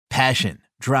Passion,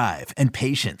 drive, and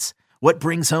patience. What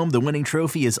brings home the winning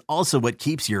trophy is also what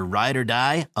keeps your ride or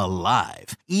die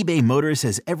alive. eBay Motors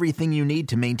has everything you need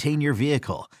to maintain your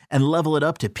vehicle and level it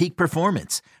up to peak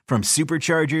performance, from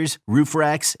superchargers, roof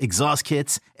racks, exhaust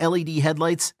kits, LED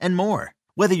headlights, and more.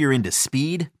 Whether you're into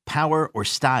speed, power, or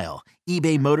style,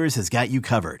 eBay Motors has got you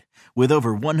covered. With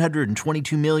over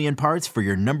 122 million parts for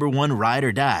your number one ride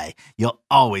or die, you'll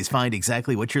always find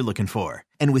exactly what you're looking for.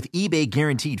 And with eBay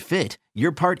Guaranteed Fit,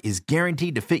 your part is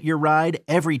guaranteed to fit your ride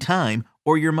every time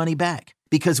or your money back.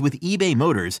 Because with eBay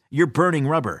Motors, you're burning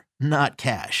rubber, not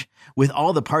cash. With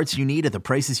all the parts you need at the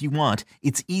prices you want,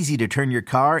 it's easy to turn your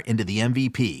car into the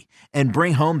MVP and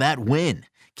bring home that win.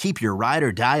 Keep your ride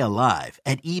or die alive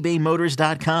at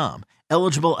ebaymotors.com.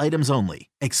 Eligible items only.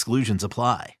 Exclusions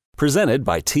apply. Presented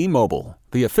by T-Mobile,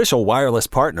 the official wireless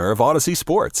partner of Odyssey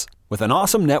Sports. With an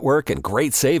awesome network and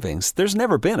great savings, there's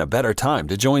never been a better time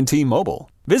to join T-Mobile.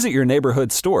 Visit your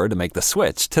neighborhood store to make the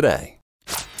switch today.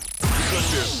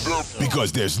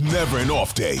 Because there's never an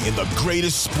off day in the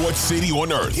greatest sports city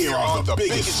on earth. Here are the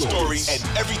biggest stories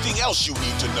and everything else you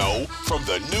need to know from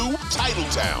the new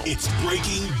Titletown. It's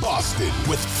Breaking Boston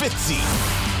with Fitzy.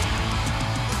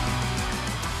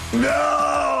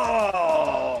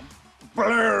 No!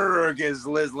 Blurg, as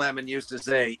Liz Lemon used to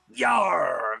say.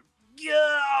 Yarg!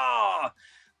 Yeah!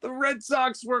 The Red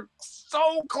Sox were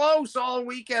so close all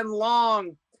weekend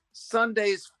long.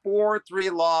 Sunday's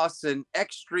 4-3 loss in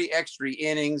extra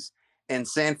innings in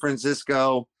San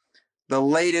Francisco. The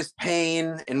latest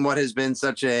pain in what has been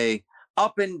such a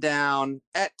up and down,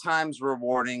 at times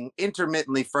rewarding,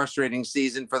 intermittently frustrating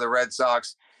season for the Red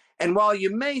Sox. And while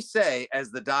you may say,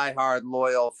 as the diehard,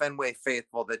 loyal Fenway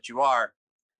faithful that you are,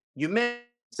 you may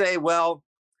say, well,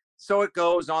 so it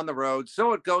goes on the road.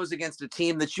 So it goes against a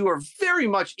team that you are very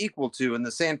much equal to in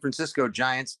the San Francisco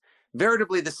Giants,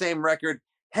 veritably the same record.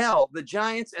 Hell, the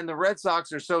Giants and the Red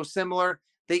Sox are so similar.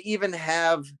 They even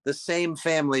have the same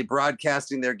family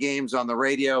broadcasting their games on the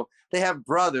radio. They have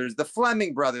brothers, the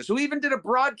Fleming brothers, who even did a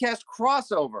broadcast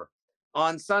crossover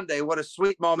on Sunday. What a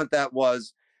sweet moment that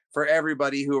was for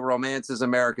everybody who romances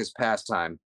America's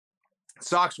pastime.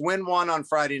 Sox win one on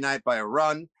Friday night by a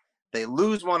run. They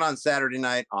lose one on Saturday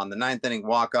night on the ninth inning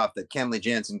walk-off that Kenley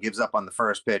Jansen gives up on the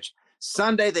first pitch.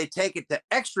 Sunday, they take it to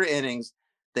extra innings.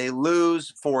 They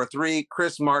lose 4-3.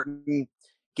 Chris Martin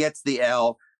gets the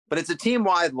L, but it's a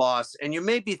team-wide loss. And you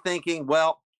may be thinking,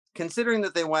 well, considering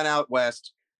that they went out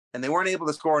west and they weren't able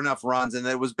to score enough runs and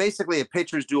it was basically a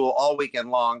pitcher's duel all weekend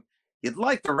long, you'd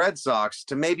like the Red Sox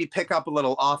to maybe pick up a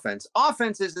little offense.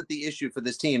 Offense isn't the issue for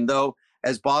this team, though,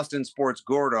 as Boston Sports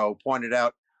Gordo pointed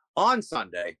out on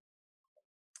Sunday.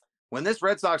 When this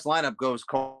Red Sox lineup goes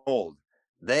cold,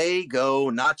 they go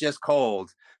not just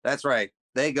cold. That's right.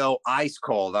 They go ice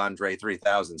cold, Andre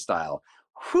 3000 style.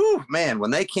 Whew, man,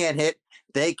 when they can't hit,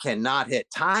 they cannot hit.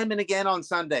 Time and again on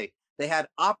Sunday, they had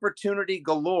opportunity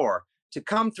galore to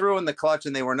come through in the clutch,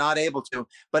 and they were not able to.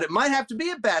 But it might have to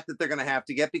be a bat that they're going to have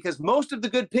to get, because most of the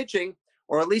good pitching,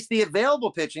 or at least the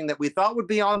available pitching that we thought would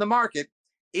be on the market,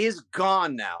 is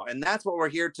gone now. And that's what we're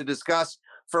here to discuss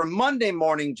for Monday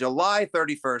morning, July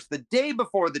 31st, the day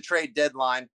before the trade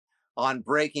deadline on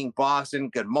Breaking Boston.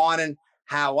 Good morning.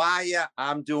 How are you?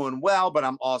 I'm doing well, but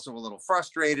I'm also a little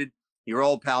frustrated. Your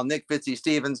old pal, Nick Fitzy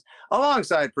Stevens,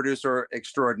 alongside producer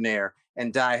extraordinaire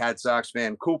and diehard Sox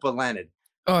fan, Cooper Leonard.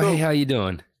 Oh, hey, how you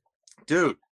doing?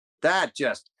 Dude, that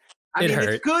just,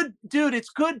 it's good. Dude, it's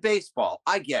good baseball.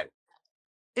 I get it.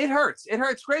 It hurts. It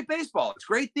hurts. Great baseball. It's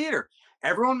great theater.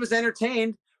 Everyone was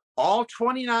entertained. All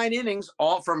 29 innings,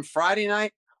 all from Friday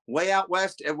night, way out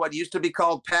west at what used to be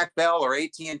called Pac Bell or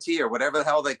AT&T or whatever the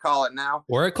hell they call it now.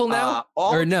 Oracle now?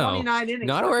 All or no? 29 innings.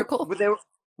 Not Oracle?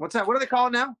 What's that? What do they call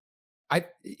it now?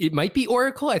 It might be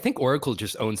Oracle. I think Oracle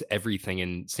just owns everything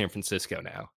in San Francisco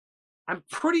now. I'm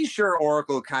pretty sure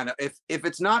Oracle kind of, if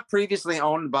it's not previously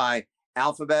owned by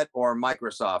Alphabet or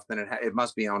Microsoft, then it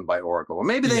must be owned by Oracle. Or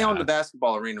maybe they own the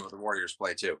basketball arena where the Warriors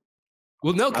play too.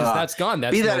 Well, no, because that's gone.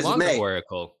 That's no longer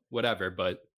Oracle. Whatever,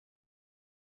 but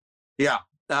yeah.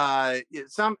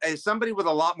 Somebody with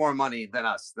a lot more money than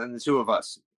the two of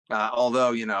us.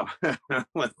 Although,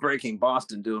 with Breaking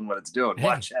Boston doing what it's doing,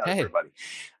 watch out, everybody.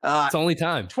 It's only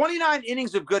time. 29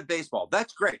 innings of good baseball.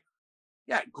 That's great.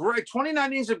 Yeah, great.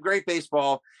 29 innings of great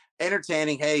baseball,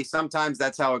 entertaining. Hey, sometimes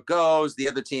that's how it goes. The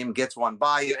other team gets one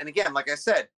by you. And again, like I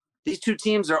said, these two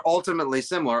teams are ultimately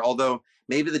similar, although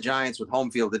maybe the Giants with home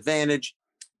field advantage,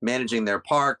 managing their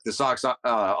park. The Sox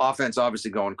offense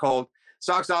obviously going cold.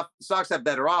 Sox have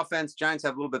better offense. Giants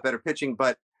have a little bit better pitching,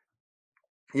 but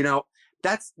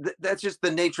that's just the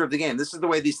nature of the game. This is the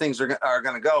way these things are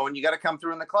going to go, and you got to come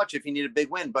through in the clutch if you need a big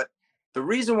win. But The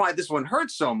reason why this one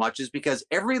hurts so much is because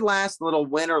every last little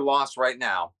win or loss right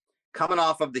now, coming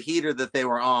off of the heater that they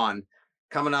were on,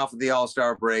 coming off of the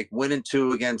All-Star break, winning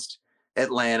 2 against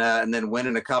Atlanta, and then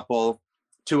winning a couple,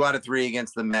 2 out of 3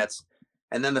 against the Mets,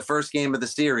 and then the first game of the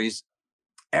series,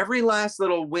 every last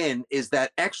little win is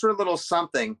that extra little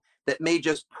something that may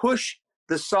just push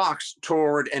the Sox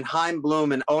toward, and Chaim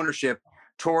Bloom and ownership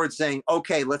towards saying,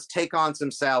 okay, let's take on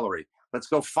some salary. Let's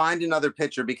go find another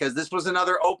pitcher, because this was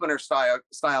another opener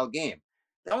style game.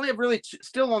 They only have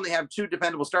still only have 2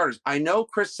 dependable starters. I know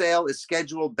Chris Sale is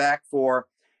scheduled back for,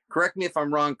 correct me if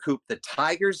I'm wrong, Coop, the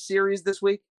Tigers series this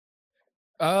week?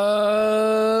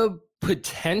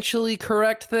 Potentially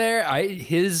correct there.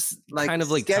 His kind of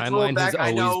like timeline has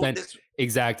always been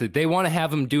exactly. They want to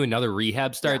have him do another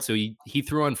rehab start. So he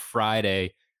threw on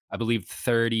Friday, I believe,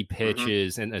 30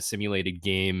 pitches in a simulated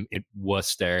game at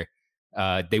Worcester.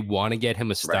 They want to get him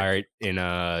a start in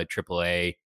a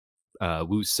AAA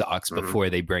Woo Sox before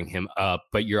they bring him up,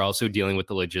 but you're also dealing with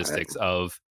the logistics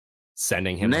of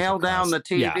sending him. Nail down the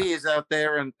TVs out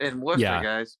there in Worcester,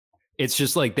 guys. It's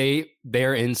just like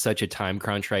they're in such a time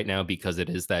crunch right now because it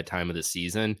is that time of the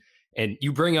season. And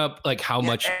you bring up like how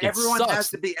much everyone has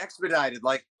to be expedited.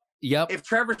 Like, if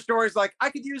Trevor Story's like,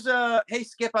 I could use hey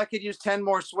Skip, I could use 10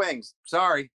 more swings.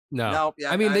 Sorry. No.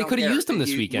 I mean, they could have used them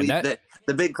this weekend.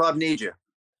 The big club needs you.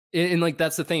 And like,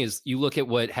 that's the thing is you look at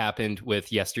what happened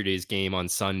with yesterday's game on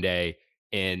Sunday,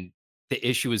 and the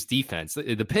issue is defense.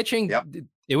 The pitching,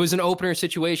 it was an opener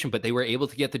situation, but they were able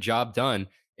to get the job done.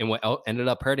 And what ended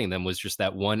up hurting them was just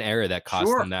that one error that cost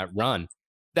them that run.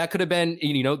 That could have been,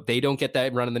 they don't get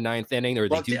that run in the 9th inning, or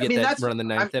they get that run in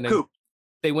the 9th inning. Coop.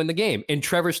 They win the game. And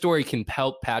Trevor Story can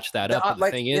help patch that up. But the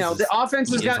thing is, the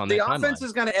offense is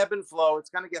going to ebb and flow.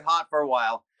 It's going to get hot for a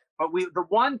while. But the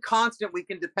one constant we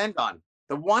can depend on,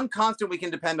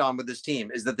 with this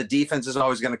team is that the defense is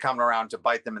always going to come around to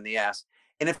bite them in the ass.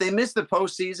 And if they miss the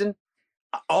postseason,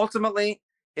 ultimately,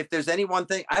 if there's any one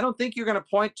thing, I don't think you're going to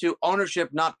point to ownership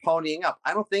not ponying up.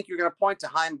 I don't think you're going to point to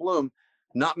Chaim Bloom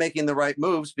not making the right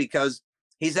moves, because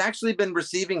he's actually been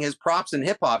receiving his props and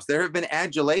hip-hops. There have been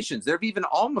adulations. There have even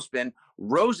almost been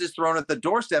roses thrown at the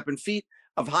doorstep and feet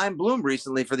of Chaim Bloom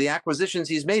recently for the acquisitions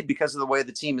he's made because of the way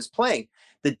the team is playing.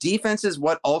 The defense is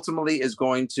what ultimately is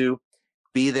going to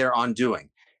be their undoing.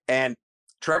 And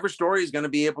Trevor Story is going to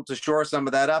be able to shore some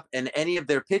of that up, and any of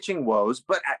their pitching woes,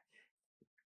 but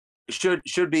should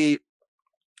be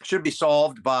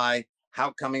solved by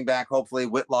Houck coming back, hopefully,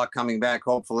 Whitlock coming back,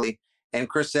 hopefully, and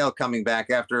Chris Sale coming back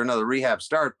after another rehab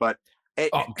start. But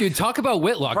dude, talk about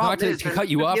Whitlock. Not to cut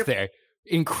you off there.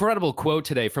 Incredible quote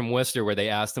today from Worcester where they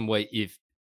asked him if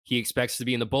he expects to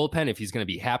be in the bullpen, if he's going to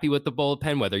be happy with the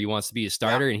bullpen, whether he wants to be a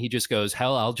starter, and he just goes,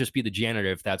 "Hell, I'll just be the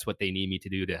janitor if that's what they need me to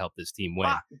do to help this team win."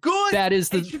 Good. That is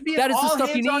the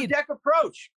stuff you need. On deck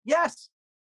approach. Yes.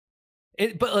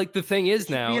 But like the thing is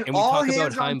now, and we talk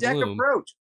about Chaim Bloom,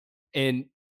 and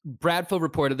Bradfield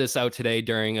reported this out today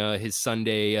during his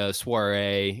Sunday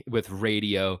soiree with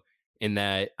radio, in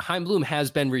that Chaim Bloom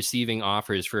has been receiving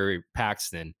offers for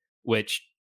Paxton, which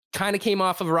kind of came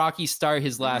off of a rocky start,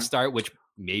 his last start, which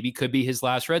maybe could be his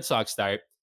last Red Sox start.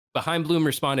 But Chaim Bloom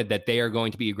responded that they are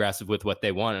going to be aggressive with what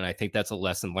they want, and I think that's a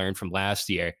lesson learned from last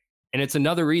year. And it's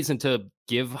another reason to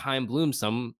give Chaim Bloom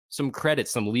some credit,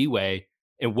 some leeway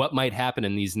in what might happen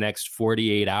in these next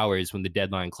 48 hours when the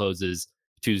deadline closes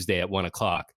Tuesday at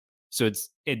 1:00. So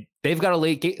they've got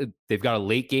a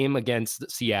late game against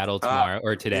Seattle tomorrow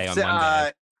or today on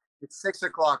Monday. It's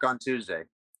 6:00 on Tuesday.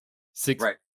 6.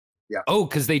 Right. Yeah. Oh,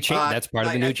 because they changed. That's part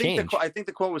of the new change. I think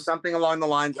the quote was something along the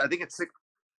lines. I think it's 6.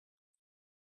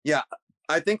 Yeah.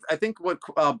 I think what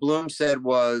Bloom said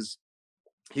was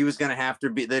he was going to have to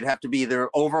be. They'd have to be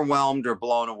either overwhelmed or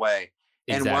blown away.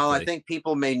 Exactly. And while I think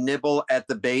people may nibble at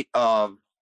the bait of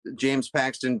James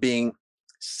Paxton being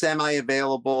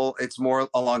semi-available, it's more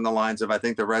along the lines of, I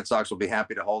think the Red Sox will be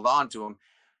happy to hold on to him.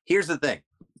 Here's the thing.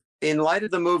 In light of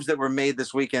the moves that were made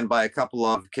this weekend by a couple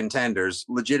of contenders,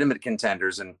 legitimate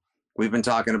contenders, and we've been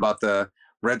talking about the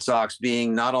Red Sox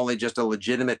being not only just a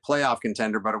legitimate playoff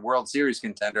contender, but a World Series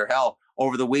contender. Hell,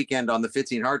 over the weekend on the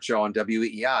 15 Hart Show on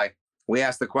WEEI, we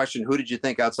asked the question, who did you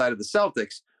think outside of the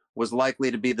Celtics was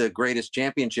likely to be the greatest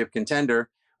championship contender,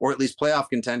 or at least playoff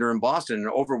contender in Boston? And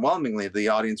overwhelmingly, the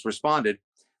audience responded,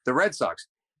 the Red Sox.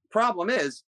 Problem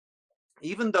is,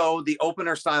 even though the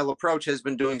opener style approach has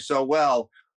been doing so well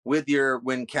with your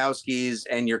Winkowskis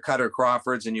and your Cutter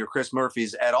Crawfords and your Chris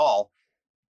Murphys et al.,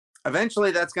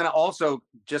 eventually that's going to also,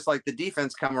 just like the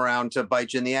defense, come around to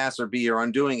bite you in the ass or be your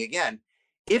undoing again.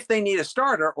 If they need a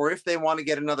starter, or if they want to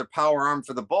get another power arm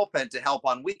for the bullpen to help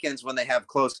on weekends when they have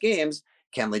close games,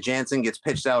 Kenley Jansen gets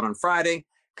pitched out on Friday.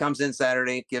 comes in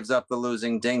Saturday, gives up the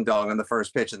losing ding-dong on the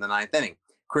first pitch in the 9th inning.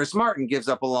 Chris Martin gives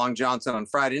up a long Johnson on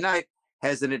Friday night,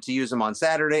 hesitant to use him on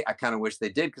Saturday. I kind of wish they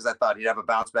did because I thought he'd have a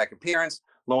bounce-back appearance.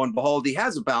 Lo and behold, he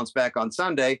has a bounce-back on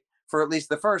Sunday for at least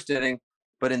the first inning,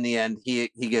 but in the end, he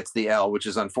gets the L, which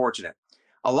is unfortunate.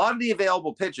 A lot of the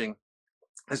available pitching,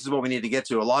 this is what we need to get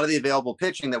to, a lot of the available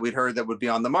pitching that we'd heard that would be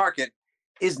on the market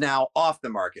is now off the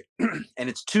market. And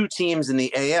it's 2 teams in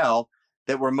the AL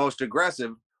that were most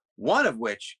aggressive, one of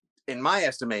which, in my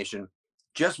estimation,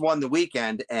 just won the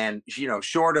weekend and,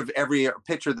 short of every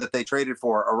pitcher that they traded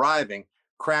for arriving,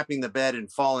 crapping the bed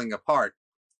and falling apart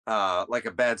like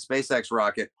a bad SpaceX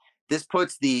rocket, this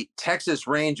puts the Texas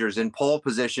Rangers in pole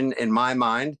position, in my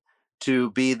mind,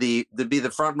 to be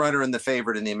the front runner and the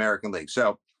favorite in the American League.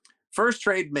 So first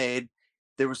trade made,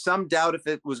 there was some doubt if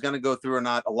it was going to go through or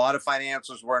not. A lot of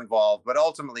financials were involved, but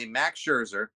ultimately Max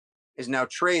Scherzer is now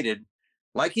traded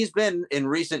like he's been in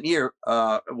recent year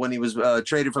when he was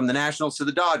traded from the Nationals to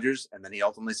the Dodgers, and then he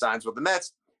ultimately signs with the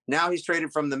Mets. Now he's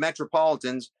traded from the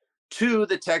Metropolitans to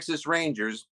the Texas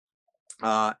Rangers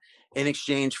in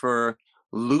exchange for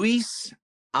Luis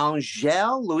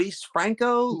Angel, Luis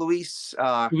Franco, Luis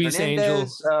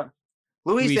Hernandez,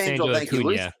 Luis Angel, thank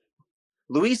you.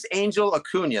 Luis Angel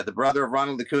Acuna, the brother of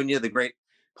Ronald Acuna, the great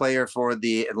player for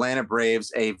the Atlanta Braves,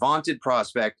 a vaunted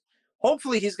prospect.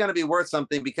 Hopefully he's going to be worth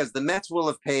something because the Mets will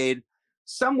have paid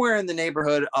somewhere in the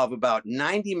neighborhood of about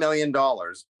 $90 million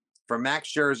for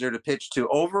Max Scherzer to pitch to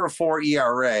over a 4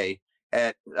 ERA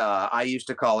at, I used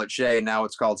to call it Shea, now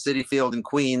it's called Citi Field in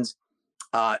Queens.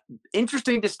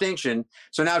 Interesting distinction.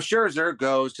 So now Scherzer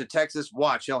goes to Texas.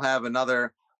 Watch, he'll have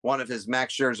another one of his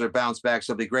Max Scherzer bounce backs.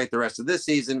 He'll be great the rest of this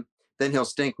season. Then he'll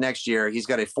stink next year. He's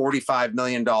got a $45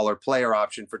 million player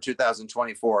option for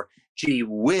 2024. Gee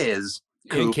whiz.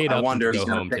 And Kate, I wonder if he's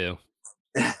going to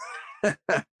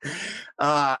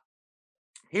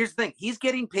here's the thing. He's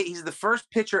getting paid. He's the first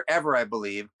pitcher ever, I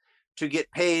believe, to get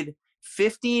paid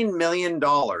 $15 million in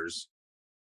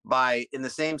the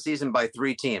same season by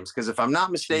 3 teams. Because if I'm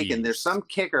not mistaken, there's some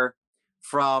kicker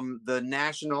from the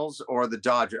Nationals or the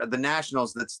Dodgers. The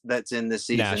Nationals that's in this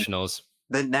season. Nationals.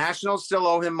 The Nationals still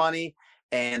owe him money,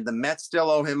 and the Mets still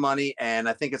owe him money, and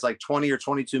I think it's like 20 or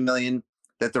 22 million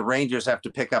that the Rangers have to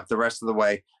pick up the rest of the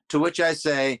way. To which I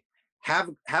say, have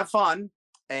fun,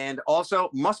 and also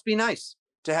must be nice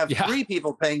to have 3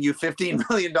 people paying you $15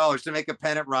 million to make a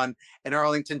pennant run in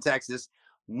Arlington, Texas.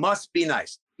 Must be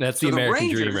nice. That's the American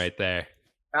dream right there.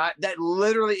 That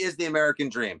literally is the American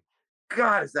dream.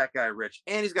 God, is that guy rich?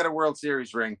 And he's got a World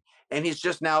Series ring, and he's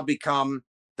just now become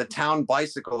the town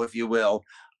bicycle, if you will,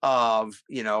 of,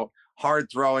 hard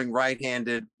throwing,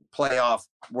 right-handed playoff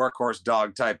workhorse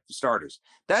dog type starters.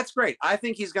 That's great. I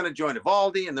think he's going to join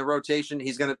Eovaldi in the rotation.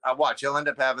 He's going to watch. He'll end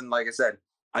up having, like I said,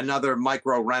 another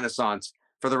micro renaissance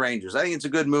for the Rangers. I think it's a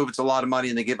good move. It's a lot of money,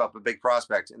 and they give up a big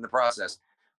prospect in the process.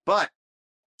 But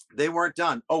they weren't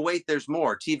done. Oh, wait, there's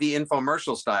more. TV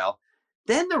infomercial style.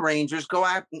 Then the Rangers go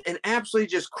out and absolutely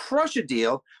just crush a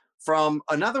deal from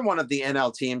another one of the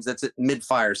NL teams that's at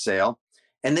mid-fire sale.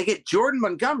 And they get Jordan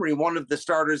Montgomery, one of the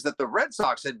starters that the Red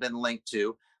Sox had been linked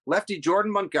to. Lefty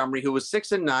Jordan Montgomery, who was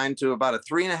 6-9 to about a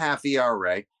 3.5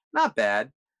 ERA. Not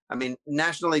bad. I mean,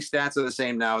 National League stats are the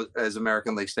same now as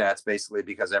American League stats, basically,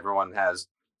 because everyone has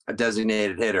a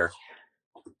designated hitter.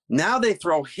 Now they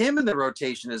throw him in the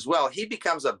rotation as well. He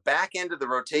becomes a back end of the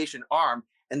rotation arm,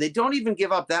 and they don't even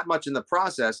give up that much in the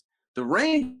process. The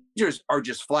Rangers are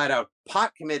just flat out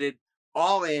pot committed,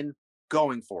 all in,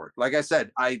 going for it. Like I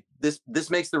said, this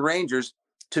makes the Rangers,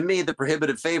 to me, the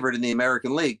prohibitive favorite in the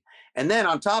American League. And then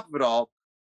on top of it all,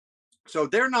 so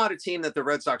they're not a team that the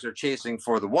Red Sox are chasing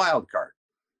for the wild card.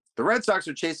 The Red Sox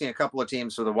are chasing a couple of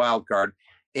teams for the wild card,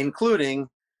 including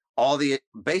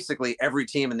basically every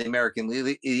team in the American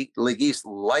League East,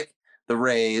 like the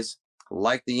Rays,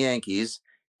 like the Yankees,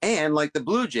 and like the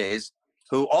Blue Jays,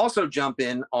 who also jump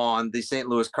in on the St.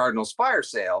 Louis Cardinals fire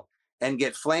sale and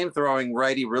get flame-throwing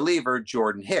righty reliever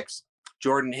Jordan Hicks.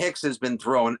 Jordan Hicks has been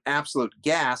throwing absolute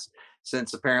gas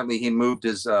since apparently he moved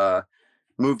his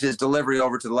delivery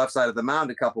over to the left side of the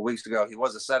mound a couple weeks ago. He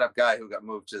was a setup guy who got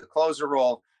moved to the closer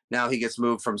role. Now he gets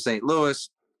moved from St. Louis.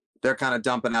 They're kind of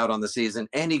dumping out on the season,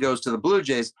 and he goes to the Blue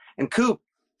Jays. And Coop,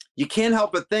 you can't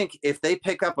help but think if they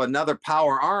pick up another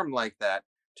power arm like that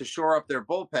to shore up their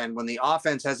bullpen when the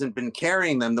offense hasn't been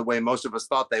carrying them the way most of us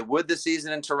thought they would this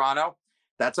season in Toronto,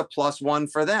 that's a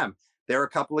 +1 for them. They're a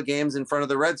couple of games in front of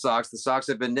the Red Sox. The Sox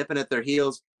have been nipping at their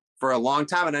heels for a long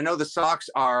time, and I know the Sox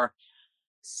are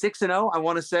 6-0. I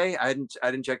want to say I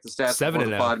didn't check the stats.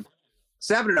 7-0.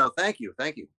 7-0. Thank you.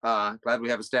 Glad we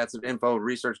have a stats and info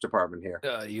research department here.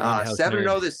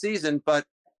 7-0 this season, but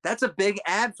That's a big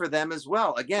ad for them as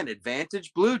well. Again,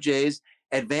 advantage Blue Jays,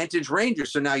 advantage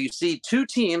Rangers. So now you see two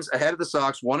teams ahead of the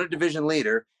Sox, one a division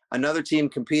leader, another team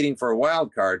competing for a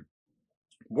wild card.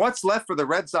 What's left for the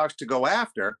Red Sox to go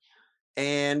after?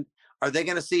 And are they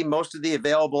going to see most of the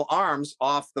available arms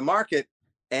off the market?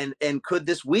 And could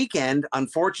this weekend,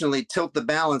 unfortunately, tilt the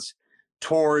balance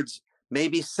towards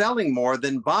maybe selling more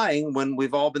than buying, when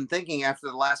we've all been thinking after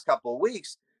the last couple of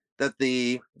weeks that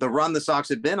the run the Sox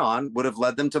had been on would have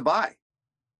led them to buy?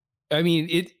 I mean,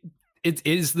 it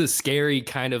is the scary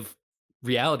kind of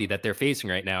reality that they're facing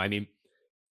right now. I mean,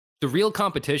 the real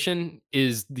competition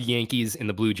is the Yankees and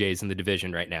the Blue Jays in the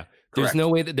division right now. There's Correct. no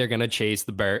way that they're going to chase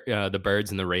the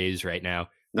Birds and the Rays right now,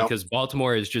 because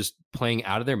Baltimore is just playing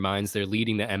out of their minds. They're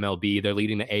leading the MLB. They're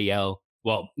leading the AL.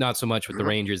 Well, not so much with the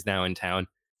Rangers now in town,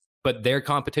 but their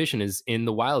competition is in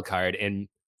the wild card, and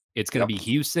it's going to be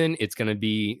Houston. It's going to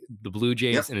be the Blue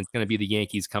Jays, and it's going to be the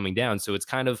Yankees coming down. So it's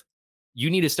kind of, you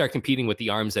need to start competing with the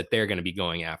arms that they're going to be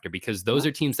going after, because those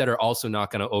are teams that are also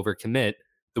not going to overcommit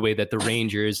the way that the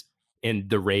Rangers and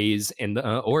the Rays and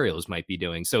the Orioles might be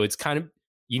doing. So it's kind of,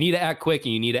 you need to act quick,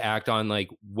 and you need to act on like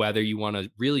whether you want to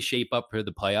really shape up for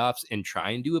the playoffs and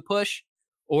try and do a push,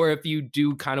 or if you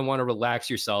do kind of want to relax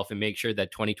yourself and make sure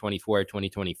that 2024,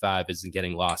 2025 isn't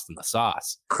getting lost in the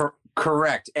sauce.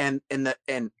 Correct. And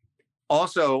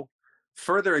also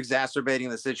further exacerbating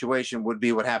the situation would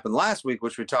be what happened last week,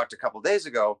 which we talked a couple of days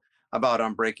ago about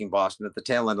on Breaking Boston at the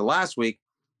tail end of last week.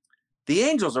 The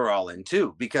Angels are all in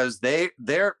too, because they're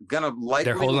going to likely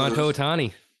they're holding on to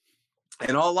Ohtani.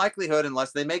 In all likelihood,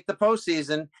 unless they make the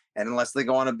postseason and unless they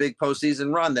go on a big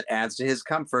postseason run that adds to his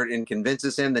comfort and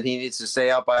convinces him that he needs to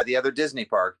stay out by the other Disney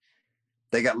park.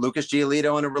 They got Lucas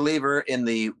Giolito in a reliever in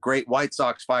the great White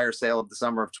Sox fire sale of the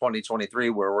summer of 2023.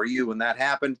 Where were you when that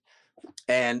happened?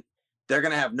 And they're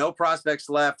going to have no prospects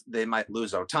left. They might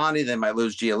lose Ohtani. They might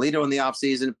lose Giolito in the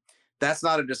offseason. That's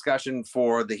not a discussion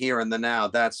for the here and the now.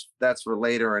 That's for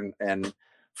later and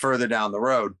further down the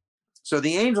road. So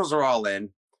the Angels are all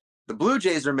in. The Blue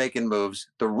Jays are making moves.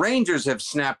 The Rangers have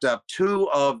snapped up two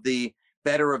of the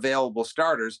better available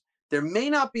starters. There may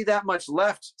not be that much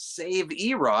left, save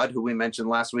Erod, who we mentioned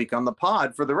last week on the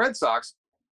pod, for the Red Sox.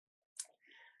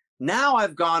 Now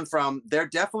I've gone from they're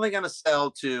definitely going to sell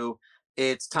to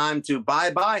it's time to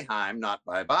bye-bye Heim, not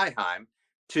bye-bye Heim,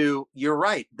 to you're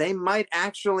right. They might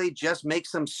actually just make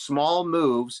some small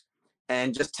moves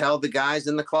and just tell the guys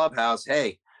in the clubhouse,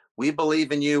 hey, we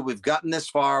believe in you. We've gotten this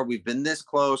far. We've been this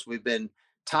close. We've been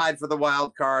tied for the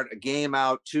wild card, a game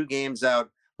out, 2 games out.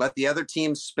 Let the other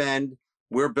teams spend.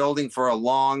 We're building for a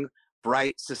long,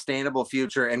 bright, sustainable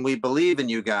future, and we believe in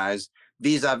you guys.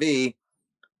 Vis-a-vis,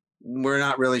 we're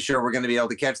not really sure we're going to be able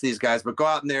to catch these guys, but go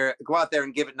out there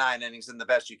and give it 9 innings and the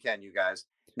best you can, you guys.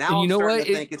 Now I'm starting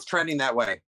to think it's trending that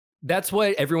way. That's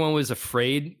what everyone was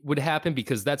afraid would happen,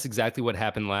 because that's exactly what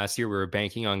happened last year. We were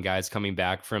banking on guys coming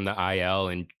back from the IL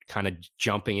and kind of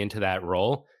jumping into that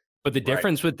role. But the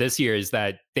difference with this year is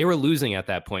that they were losing at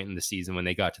that point in the season when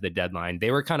they got to the deadline.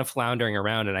 They were kind of floundering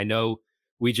around. And I know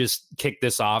we just kicked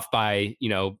this off by,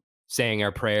 saying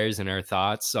our prayers and our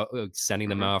thoughts, sending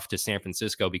them off to San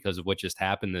Francisco because of what just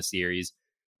happened this series.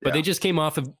 But they just came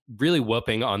off of really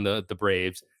whooping on the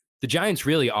Braves. The Giants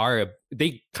really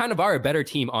they kind of are a better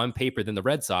team on paper than the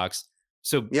Red Sox.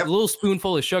 So a little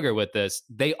spoonful of sugar with this.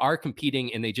 They are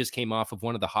competing, and they just came off of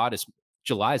one of the hottest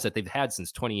Julys that they've had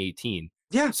since 2018.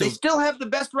 Yeah, so they still have the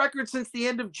best record since the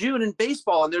end of June in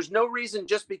baseball, and there's no reason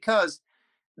just because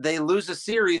they lose a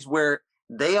series where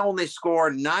they only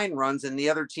score 9 runs and the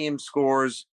other team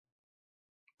scores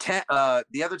 10.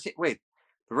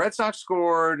 The Red Sox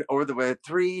scored over the way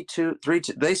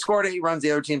 3-2. They scored 8 runs.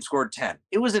 The other team scored 10.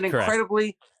 It was an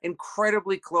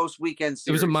incredibly close weekend series.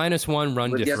 It was a -1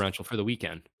 run differential for the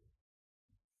weekend.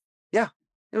 Yeah,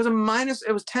 it was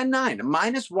it was 10-9, a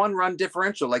 -1 run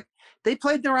differential. Like, they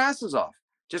played their asses off.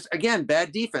 Just, again,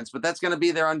 bad defense, but that's going to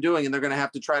be their undoing, and they're going to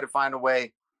have to try to find a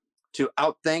way to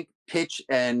outthink, pitch,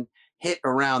 and hit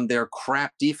around their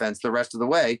crap defense the rest of the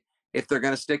way if they're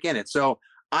going to stick in it. So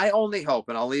I only hope,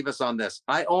 and I'll leave us on this,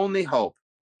 I only hope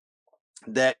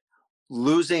that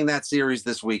losing that series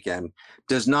this weekend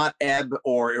does not ebb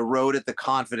or erode at the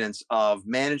confidence of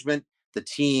management, the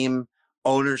team,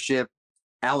 ownership,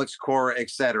 Alex Cora,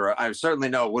 etc. I certainly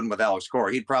know it wouldn't with Alex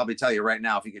Cora. He'd probably tell you right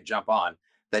now, if he could jump on,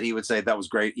 that he would say that was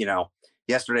great.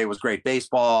 Yesterday was great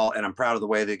baseball, and I'm proud of the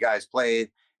way the guys played,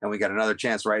 and we got another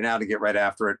chance right now to get right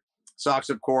after it. Sox,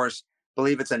 of course,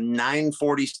 believe it's a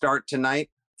 9:40 start tonight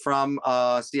from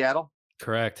Seattle.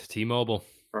 Correct. T-Mobile.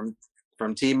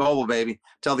 From T-Mobile, baby.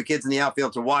 Tell the kids in the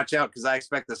outfield to watch out, because I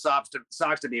expect the Sox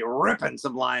to be ripping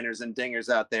some liners and dingers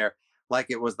out there like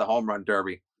it was the home run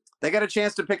derby. They got a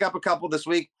chance to pick up a couple this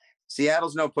week.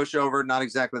 Seattle's no pushover, not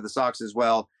exactly the Sox as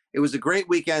well. It was a great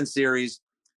weekend series,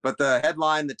 but the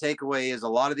headline, the takeaway is a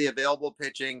lot of the available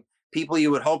pitching, people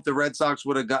you would hope the Red Sox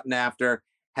would have gotten after,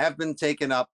 have been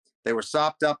taken up. They were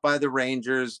sopped up by the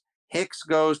Rangers. Hicks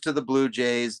goes to the Blue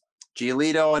Jays.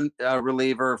 Giolito,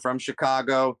 reliever from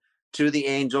Chicago, to the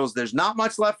Angels. There's not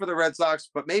much left for the Red Sox,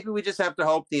 but maybe we just have to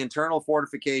hope the internal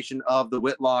fortification of the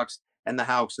Whitlocks and the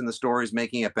Houks and the Storys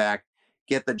making it back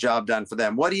get the job done for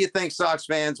them. What do you think, Sox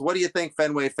fans? What do you think,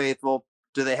 Fenway faithful?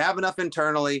 Do they have enough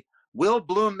internally? Will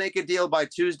Bloom make a deal by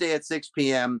Tuesday at 6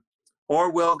 p.m.? Or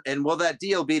will that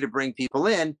deal be to bring people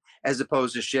in as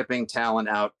opposed to shipping talent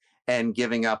out and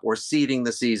giving up or ceding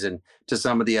the season to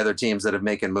some of the other teams that have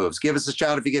making moves? Give us a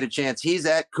shout if you get a chance. He's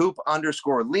at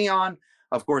Coop_Leon.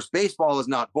 Of course, baseball is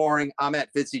not boring. I'm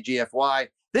at FitzyGFY.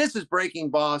 This is Breaking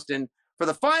Boston for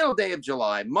the final day of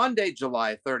July, Monday,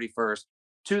 July 31st,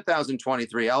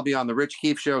 2023. I'll be on the Rich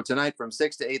Keefe Show tonight from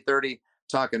 6 to 8:30,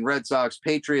 talking Red Sox,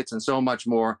 Patriots, and so much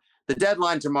more. The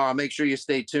deadline tomorrow, make sure you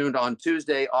stay tuned on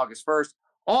Tuesday, August 1st,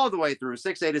 all the way through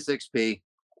 6A to 6P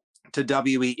to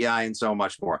WEEI and so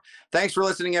much more. Thanks for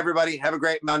listening, everybody. Have a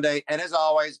great Monday. And as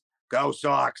always, go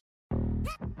Sox.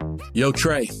 Yo,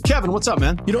 Trey. Kevin, what's up,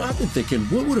 man? You know, I've been thinking,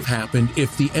 what would have happened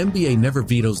if the NBA never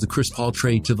vetoes the Chris Paul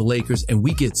trade to the Lakers and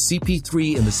we get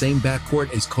CP3 in the same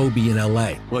backcourt as Kobe in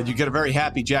LA? Well, you get a very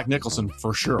happy Jack Nicholson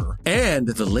for sure. And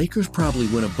the Lakers probably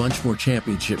win a bunch more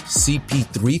championships.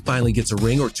 CP3 finally gets a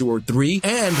ring or two or three,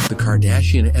 and the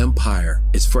Kardashian empire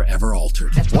is forever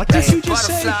altered. What did you just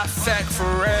say?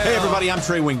 Hey, everybody, I'm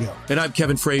Trey Wingo. And I'm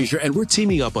Kevin Frazier, and we're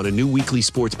teaming up on a new weekly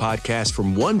sports podcast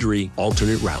from Wondery,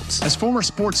 Alternate Routes. As former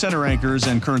Sports Center anchors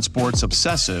and current sports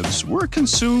obsessives, we're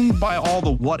consumed by all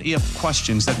the what-if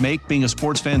questions that make being a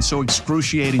sports fan so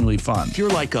excruciatingly fun. If you're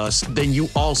like us, then you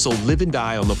also live and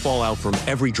die on the fallout from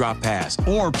every drop pass.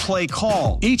 Or play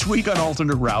call. Each week on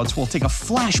Alternate Routes, we'll take a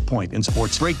flashpoint in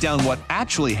sports, break down what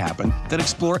actually happened, then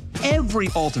explore every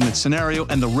alternate scenario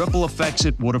and the ripple effects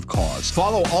it would have caused.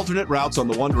 Follow Alternate Routes on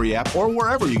the Wondery app or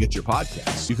wherever you get your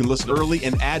podcasts. You can listen early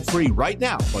and ad-free right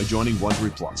now by joining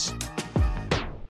Wondery Plus.